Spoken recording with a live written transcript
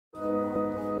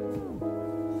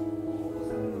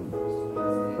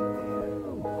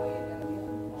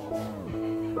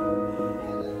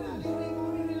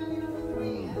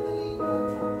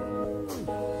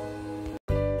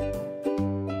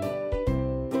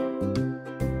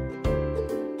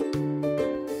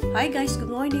Hi guys, good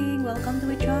morning! Welcome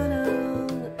to my channel!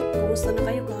 Kumusta na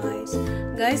kayo guys?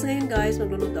 Ngayon guys,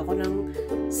 magluluto ako ng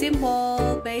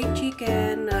simple baked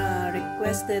chicken na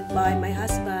requested by my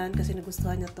husband kasi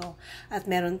nagustuhan niya to. At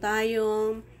meron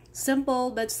tayong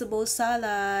simple vegetable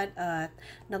salad at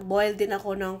nag-boil din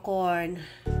ako ng corn.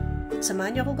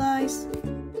 Samahan niyo ako guys!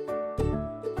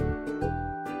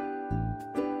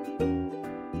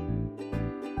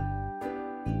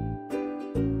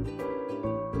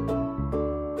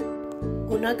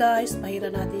 Una guys,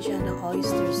 pahiran natin siya ng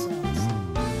oyster sauce.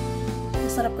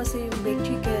 Masarap kasi yung baked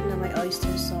chicken na may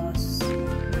oyster sauce.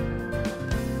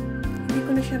 Hindi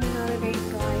ko na siya minarinate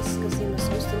guys kasi mas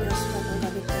gusto niya sa ang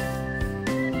ganito.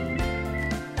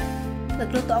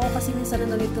 Nagluto ako kasi minsan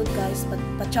na ganito guys,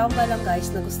 pachamba lang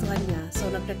guys, nagustuhan niya. So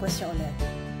nag-request siya ulit.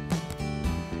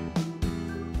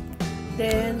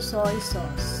 Then soy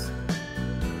sauce.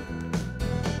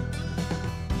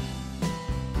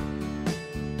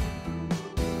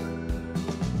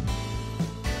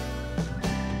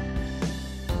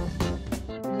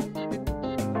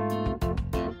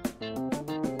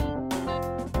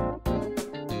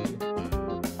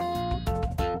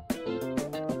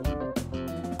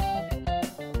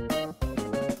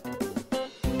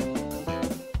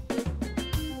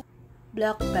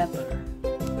 Black pepper.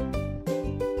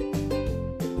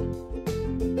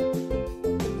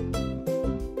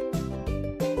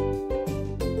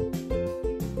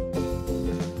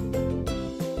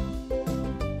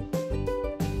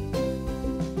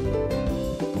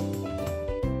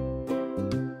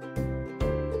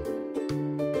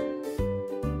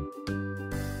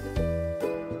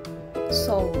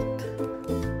 Salt.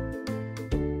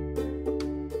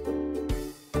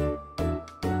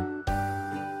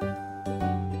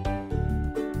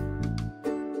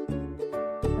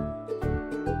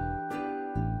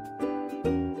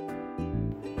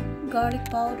 Garlic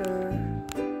powder.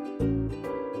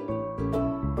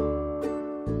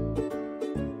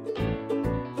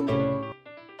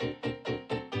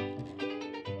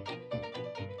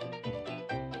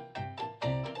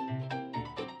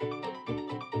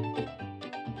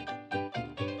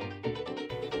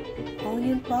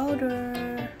 Onion powder.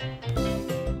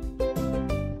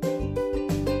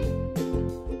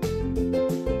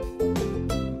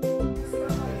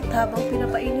 Habang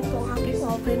pinapainit ko ang aking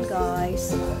oven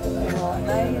guys,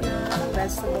 tayo na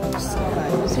vegetables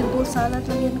salad. Simple salad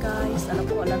lang yan guys. Alam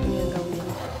ko alam niyo yung gawin.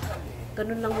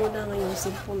 Ganun lang muna ngayon.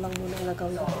 Simple lang muna ang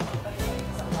gagawin ko.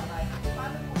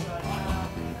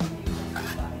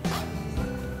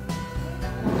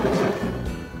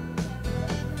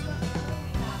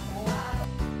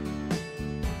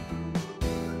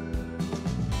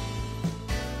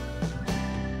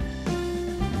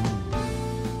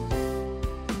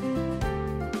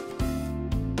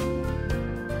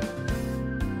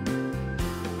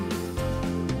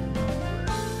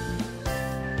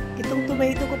 Itong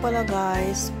tomato ko pala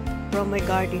guys, from my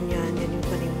garden yan. Yan yung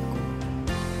tanim ko.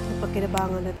 So,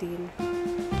 pagkinabangan natin.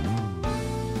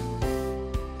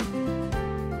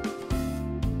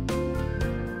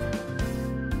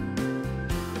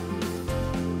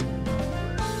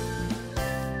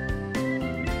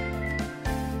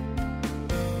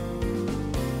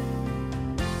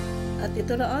 At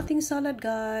ito na ating salad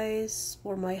guys,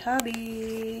 for my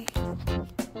hubby.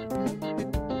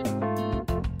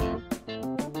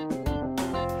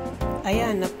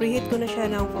 Ayan, na-preheat ko na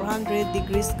siya ng 400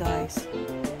 degrees guys.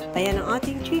 Ayan ang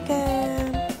ating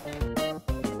chicken.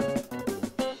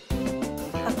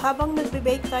 At habang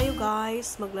nagbe-bake tayo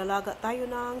guys, maglalaga tayo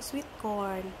ng sweet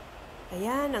corn.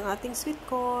 Ayan ang ating sweet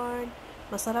corn.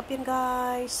 Masarap yan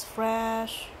guys,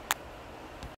 fresh.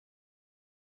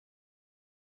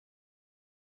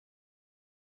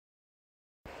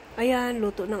 Ayan,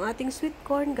 luto ng ating sweet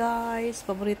corn guys.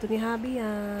 Paborito ni hubby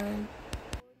yan.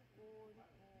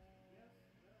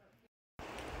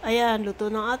 Ayan, luto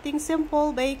ng ating simple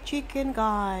baked chicken,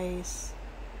 guys.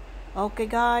 Okay,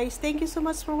 guys. Thank you so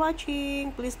much for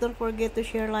watching. Please don't forget to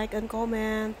share, like, and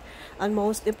comment. And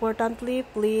most importantly,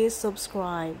 please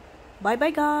subscribe.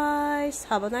 Bye-bye, guys.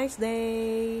 Have a nice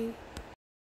day.